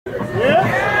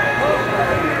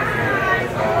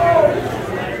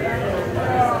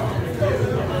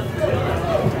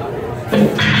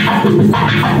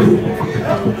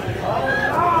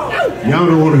Y'all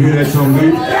don't want to hear that song, do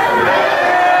you? Y'all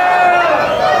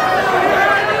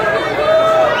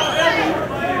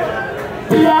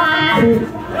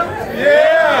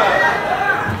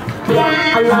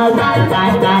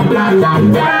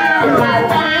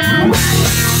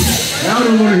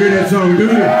don't want to hear that song, do you?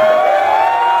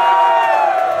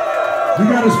 You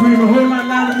got to scream a whole lot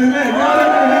louder than that. Y'all don't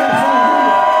want to hear that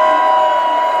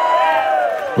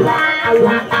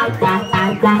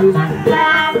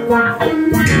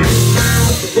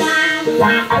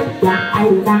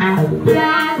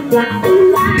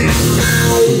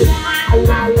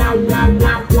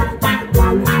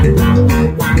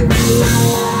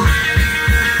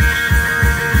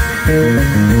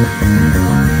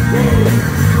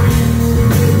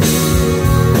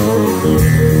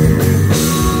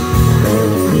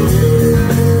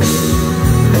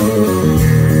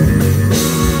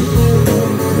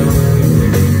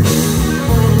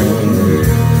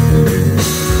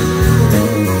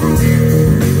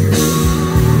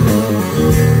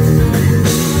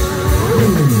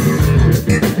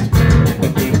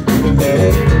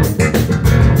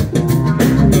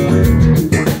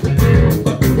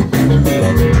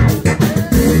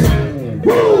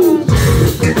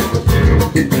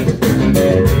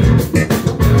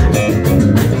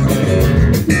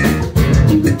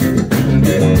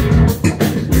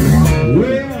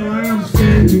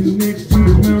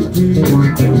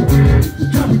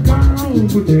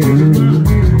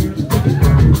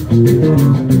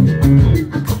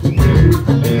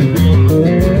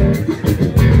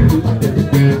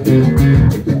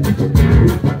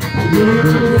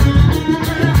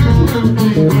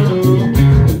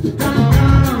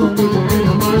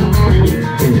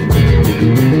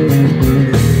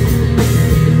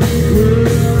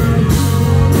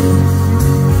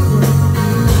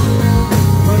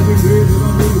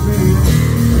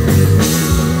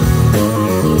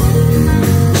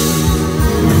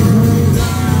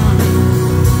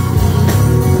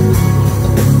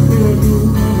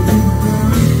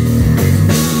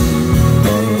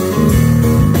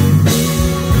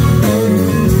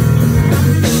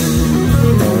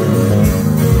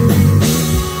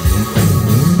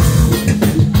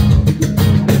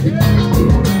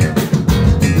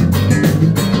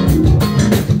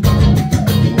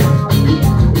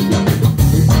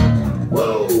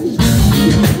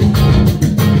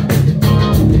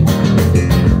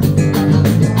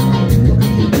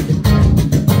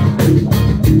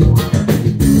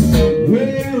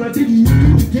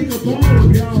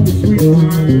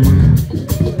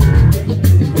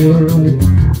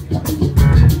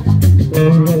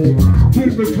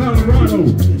Colorado.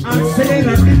 I said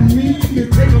I didn't mean to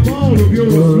take up all of your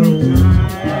sweet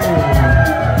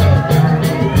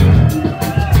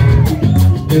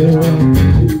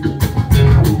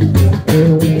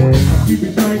keep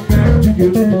it right back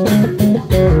together.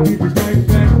 Keep it right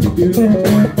back together.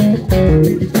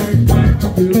 Keep it right back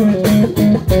together.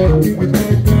 Keep it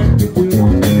right back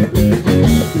together.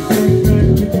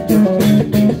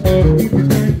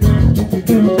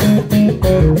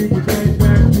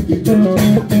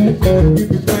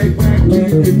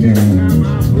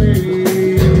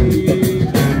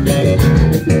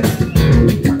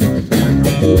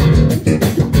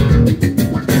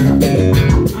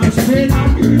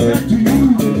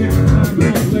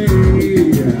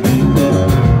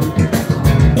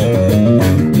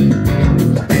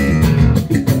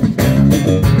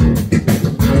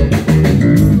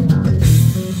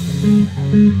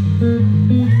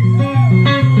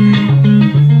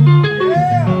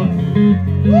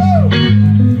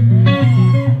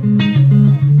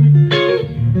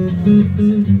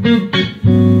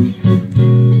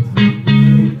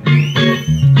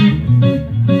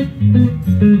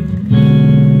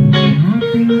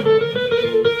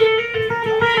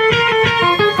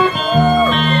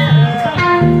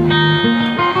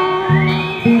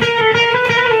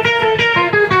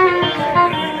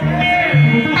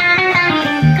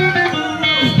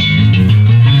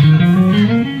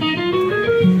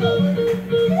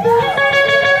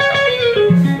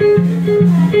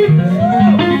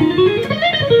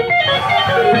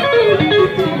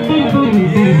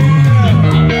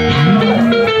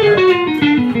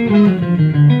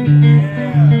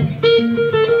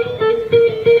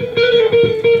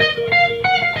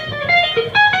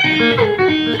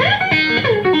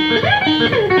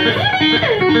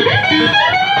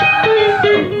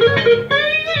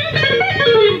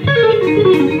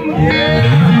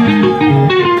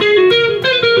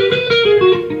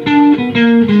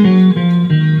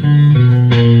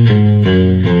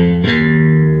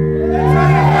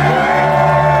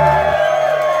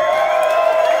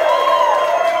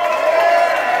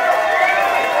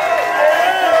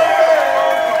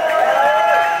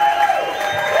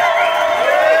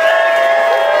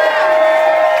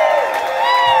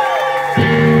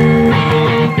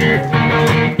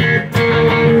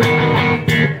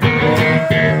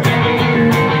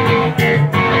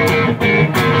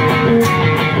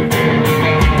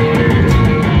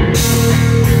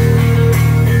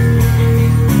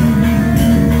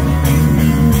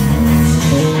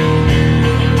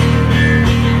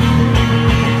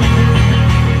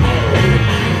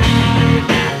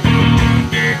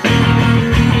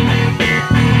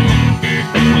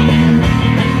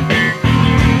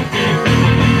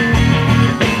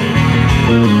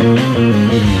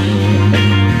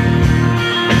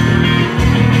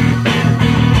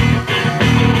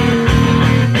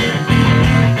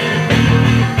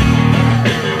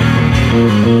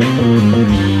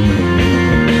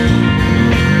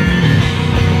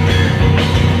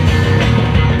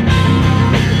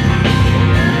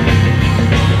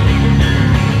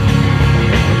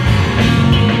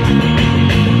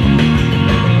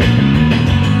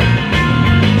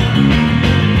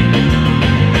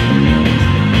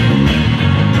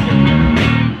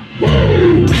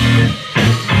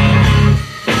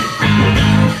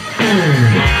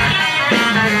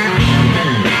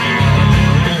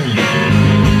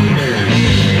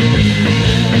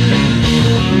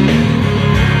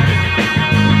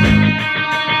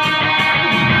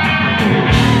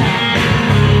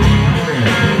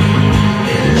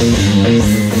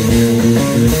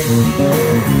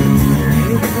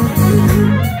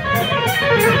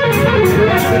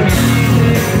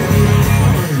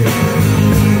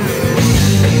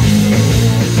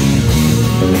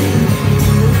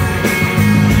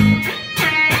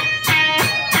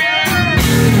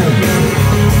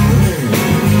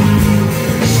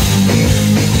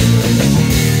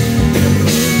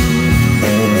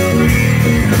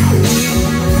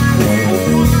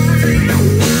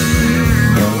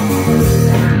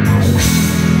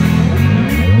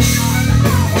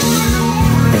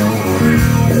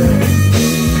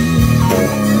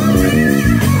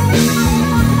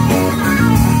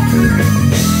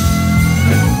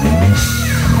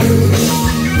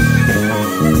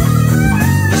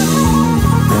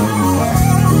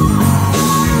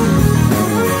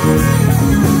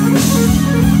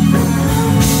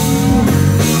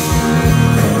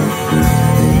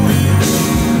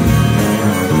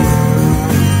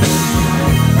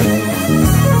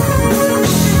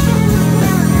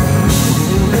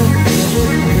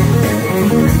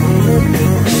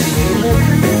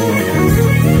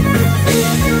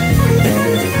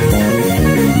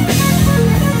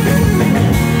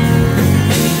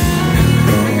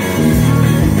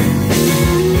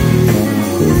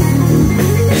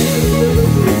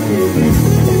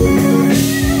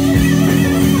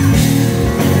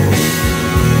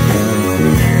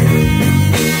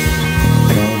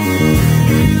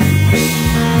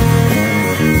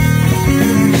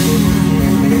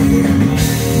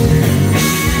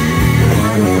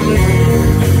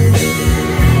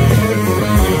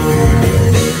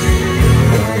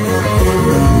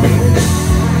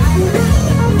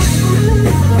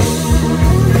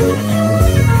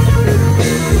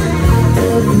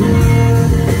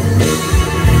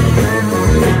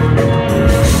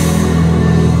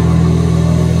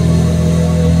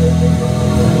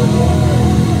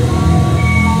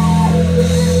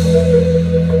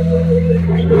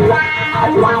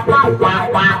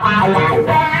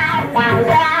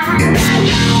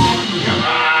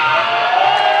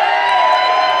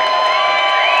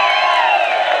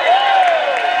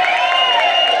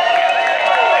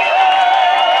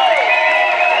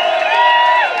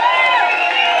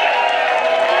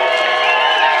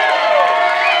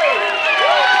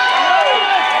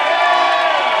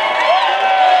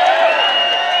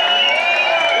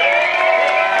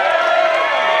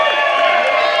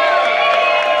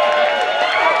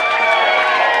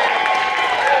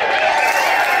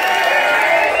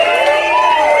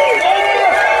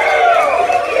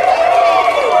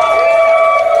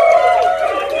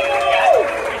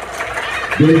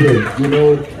 David, you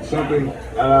know, something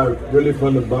really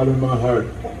from the bottom of my heart,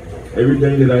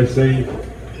 everything that I say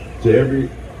to every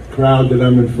crowd that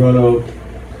I'm in front of,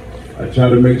 I try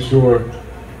to make sure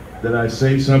that I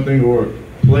say something or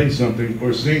play something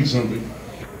or sing something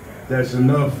that's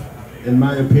enough, in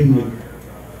my opinion,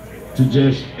 to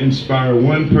just inspire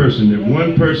one person. If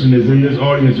one person is in this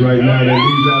audience right now that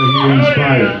leaves out of here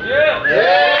inspired,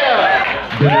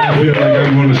 then I feel like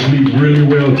I'm going to sleep really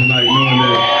well tonight knowing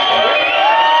that.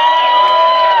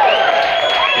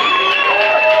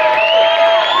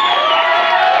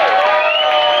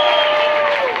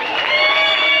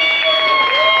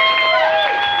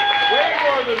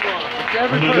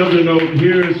 On another note,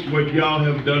 here's what y'all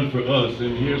have done for us,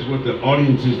 and here's what the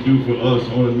audiences do for us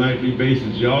on a nightly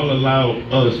basis. Y'all allow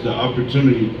us the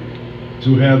opportunity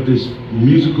to have this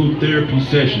musical therapy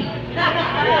session.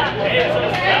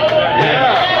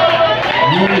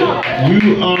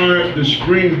 You are the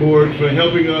springboard for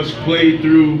helping us play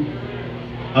through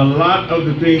a lot of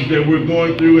the things that we're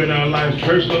going through in our lives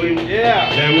personally,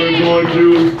 that we're going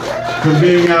through from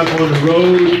being out on the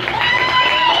road,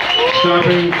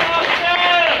 stopping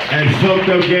at fucked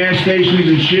up gas stations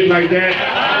and shit like that,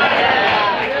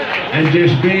 and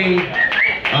just being,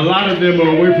 a lot of them are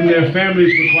away from their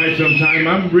families for quite some time.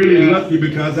 I'm really lucky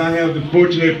because I have the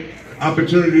fortunate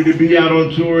opportunity to be out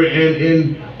on tour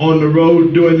and on the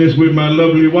road doing this with my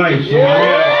lovely wife. So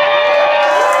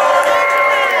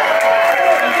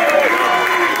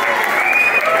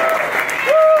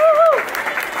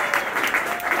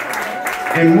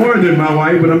and more than my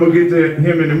wife, but I'm gonna get to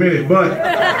him in a minute. But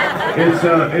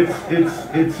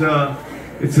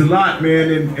it's a lot, man,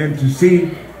 and to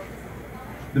see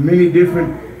the many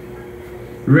different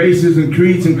races and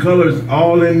creeds and colors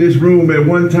all in this room at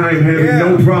one time having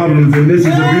no problems, and this is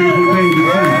a beautiful thing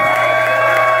to see.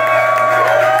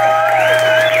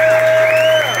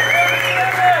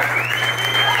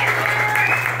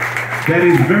 That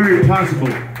is very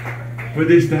possible for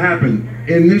this to happen.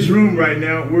 In this room right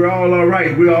now, we're all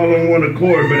right. We're all on one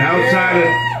accord, but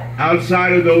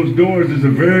outside of those doors is a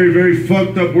very, very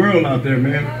fucked up world out there,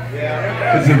 man.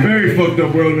 It's a very fucked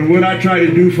up world, and what I try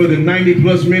to do for the 90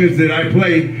 plus minutes that I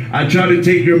play, I try to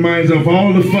take your minds off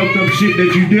all the fucked up shit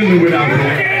that you're dealing with out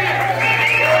there.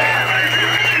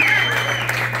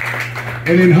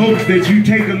 And in hopes that you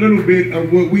take a little bit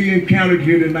of what we encountered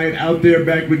here tonight out there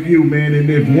back with you, man. And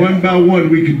if one by one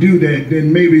we could do that,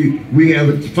 then maybe we have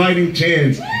a fighting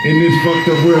chance in this fucked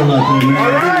up world out there, man.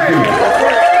 All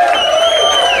right.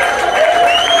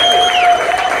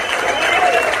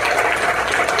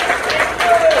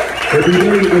 Every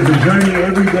day is a journey,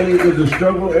 every day is a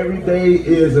struggle, every day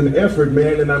is an effort,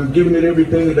 man, and I'm giving it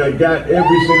everything that I got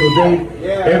every single day,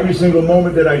 every single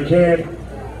moment that I can,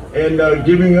 and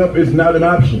giving up is not an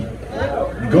option.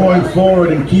 Going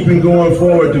forward and keeping going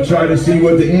forward to try to see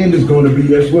what the end is going to be.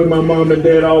 That's what my mom and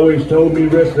dad always told me,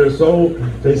 rest their soul.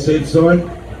 They said, son,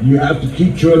 you have to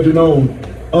keep trudging on,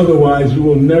 otherwise you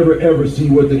will never ever see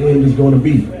what the end is going to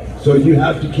be. So you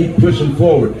have to keep pushing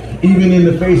forward, even in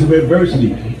the face of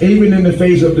adversity, even in the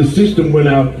face of the system went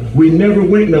out. We never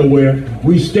went nowhere.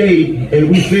 We stayed and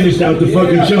we finished out the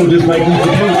fucking show just like we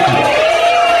supposed to.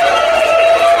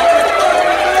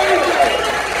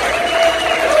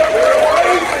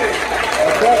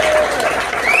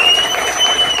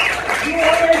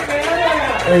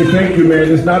 Hey, thank you, man.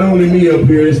 It's not only me up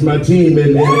here; it's my team,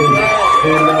 and we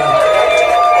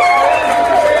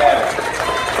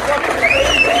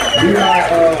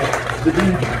are, to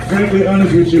be frankly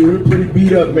honest with you, we're pretty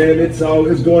beat up, man. It's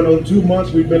going on 2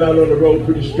 months. We've been out on the road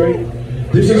pretty straight.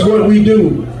 This is what we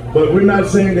do, but we're not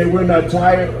saying that we're not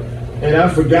tired. And I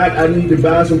forgot I need to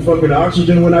buy some fucking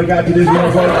oxygen when I got to this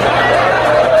motherfucker.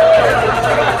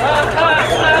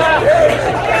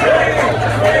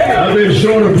 I've been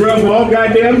short of breath all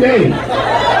goddamn day.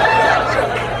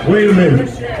 Wait a minute.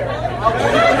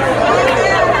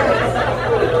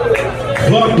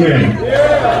 Fuck, man.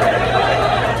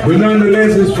 But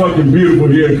nonetheless, it's fucking beautiful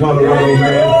here in Colorado,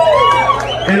 man.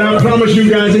 And I promise you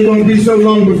guys, it won't be so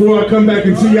long before I come back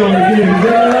and see y'all again. Is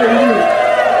that all right with you?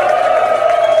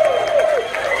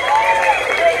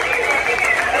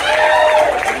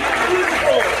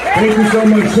 Thank you so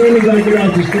much. As soon as I get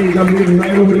out the stage, I'm moving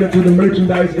right over there to the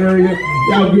merchandise area.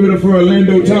 Y'all give it up for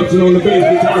Orlando Thompson on the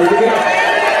bass guitar. Give it up.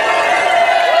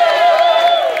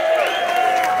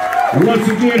 Once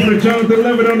again for Jonathan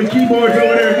Levitt on the keyboards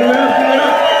over there. Give it up, give it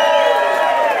up.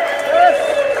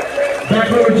 Back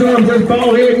on the drums, that's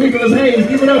ballhead Nicholas Hayes.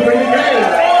 Give it up for Nick Hayes.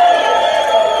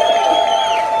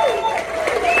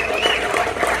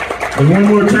 And one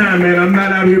more time, man, I'm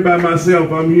not out here by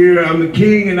myself. I'm here, I'm the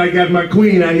king, and I got my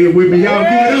queen out here with me. Y'all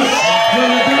give it up.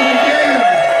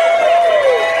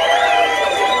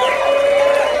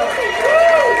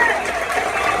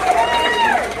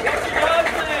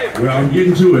 Well, I'm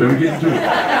getting to it,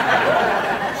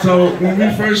 So when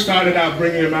we first started out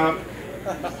bringing him out,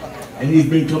 and he's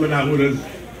been coming out with us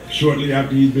shortly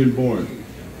after he's been born.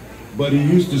 But he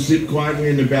used to sit quietly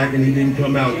in the back and he didn't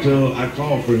come out till I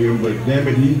called for him, but damn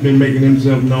it, he's been making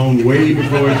himself known way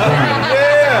before his time.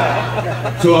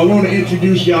 Yeah. So I want to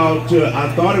introduce y'all to,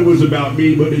 I thought it was about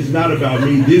me, but it's not about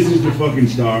me. This is the fucking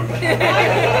star.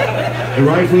 And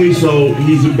rightfully so,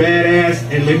 he's a badass,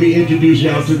 and let me introduce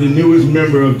y'all to the newest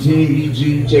member of Team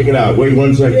EG. Check it out, wait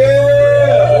 1 second. Yeah.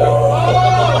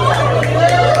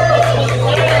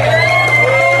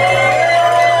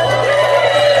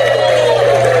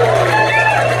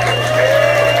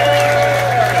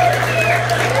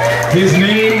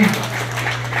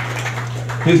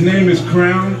 His name is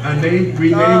Crown. We named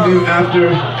him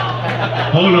after,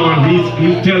 hold on,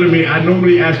 he's telling me, I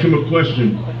normally ask him a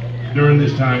question during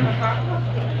this time.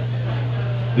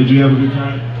 Did you have a good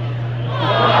time?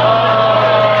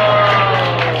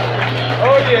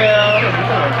 Oh yeah,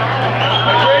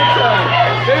 a great time.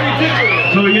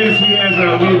 So yes, he has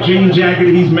a little jean jacket.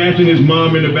 He's matching his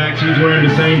mom in the back. She's wearing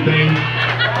the same thing.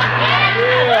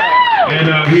 And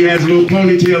he has a little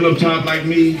ponytail up top like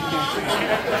me.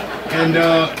 And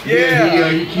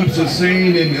he keeps us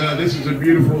sane, and this is a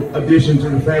beautiful addition to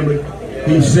the family.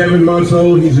 He's 7 months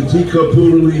old, he's a teacup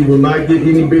poodle, he will not get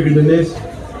any bigger than this.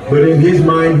 But in his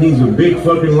mind, he's a big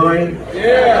fucking lion.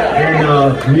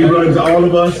 And he runs all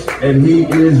of us, and he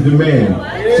is the man.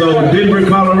 So Denver,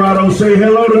 Colorado, say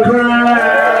hello to Crown.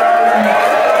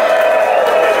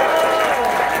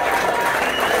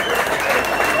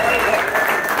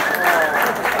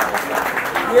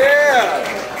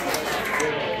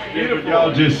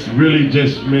 Y'all just really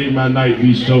made my night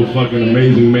be so fucking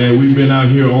amazing, man. We've been out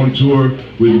here on tour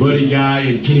with Buddy Guy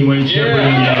and Kenny Wayne Shepherd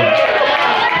and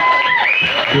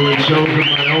doing shows of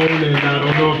my own. And I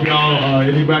don't know if y'all,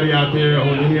 anybody out there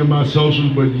on any of my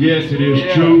socials, but yes, it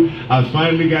is true. I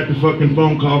finally got the fucking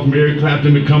phone call from Eric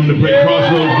Clapton to come to play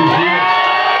Crossroads this year.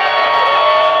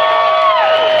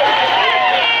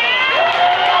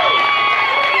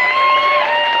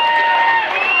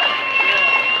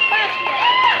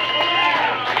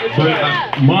 But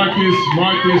mark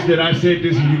this that I said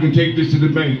this, and you can take this to the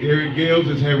bank. Eric Gales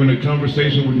is having a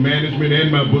conversation with management and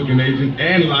my booking agent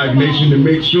and Live Nation to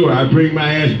make sure I bring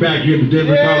my ass back here to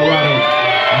Denver, Colorado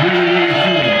really, really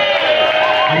soon.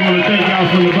 I want to thank y'all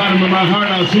from the bottom of my heart.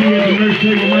 I'll see you at the merch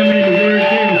table. My name is Eric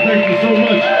Gales. Thank you so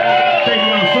much. Thank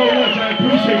y'all so much. I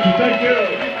appreciate you. Thank you.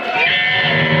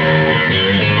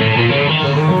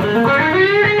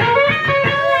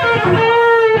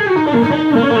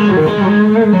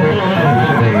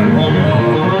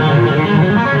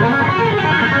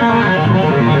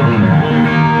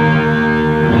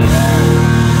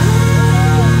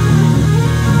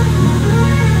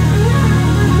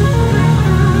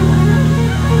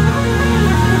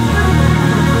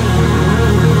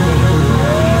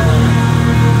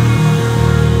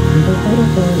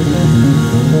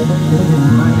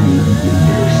 My name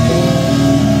is